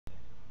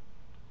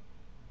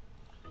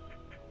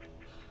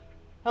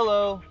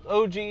Hello,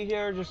 OG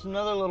here, just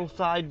another little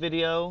side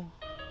video.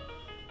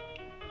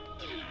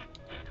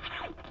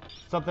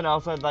 Something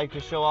else I'd like to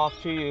show off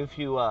to you. If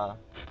you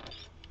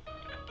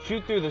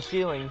shoot through the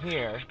ceiling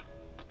here,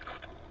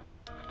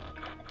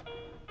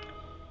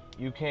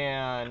 you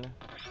can,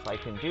 if I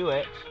can do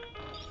it,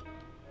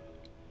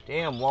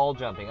 damn, wall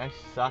jumping, I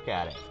suck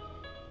at it.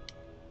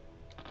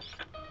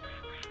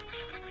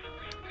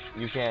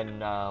 You can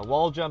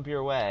wall jump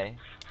your way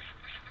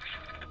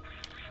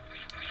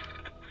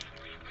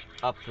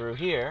up through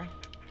here.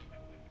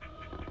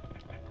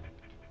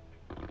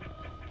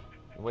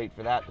 Wait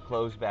for that to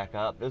close back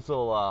up. This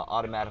will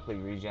automatically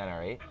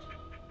regenerate.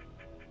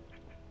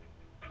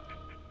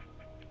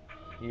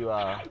 You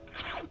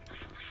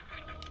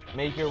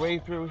make your way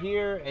through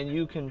here, and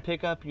you can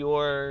pick up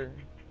your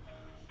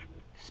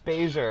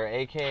Spazer,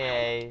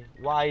 aka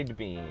wide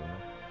beam,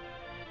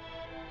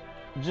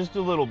 just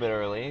a little bit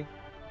early.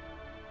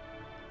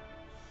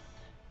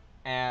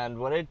 And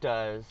what it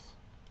does,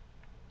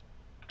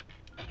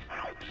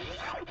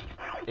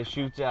 it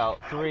shoots out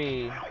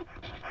 3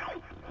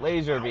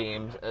 laser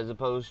beams as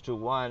opposed to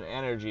 1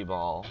 energy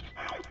ball.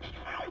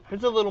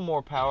 It's a little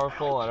more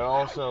powerful, and it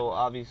also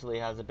obviously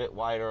has a bit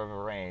wider of a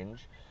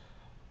range.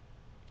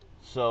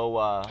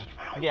 So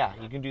yeah,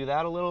 you can do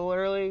that a little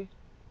early,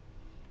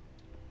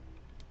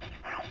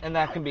 and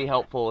that can be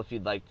helpful if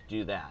you'd like to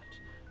do that.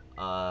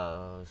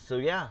 So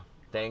yeah,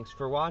 thanks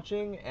for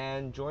watching,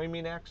 and join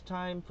me next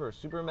time for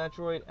Super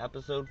Metroid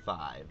Episode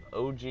 5.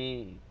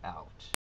 OG out.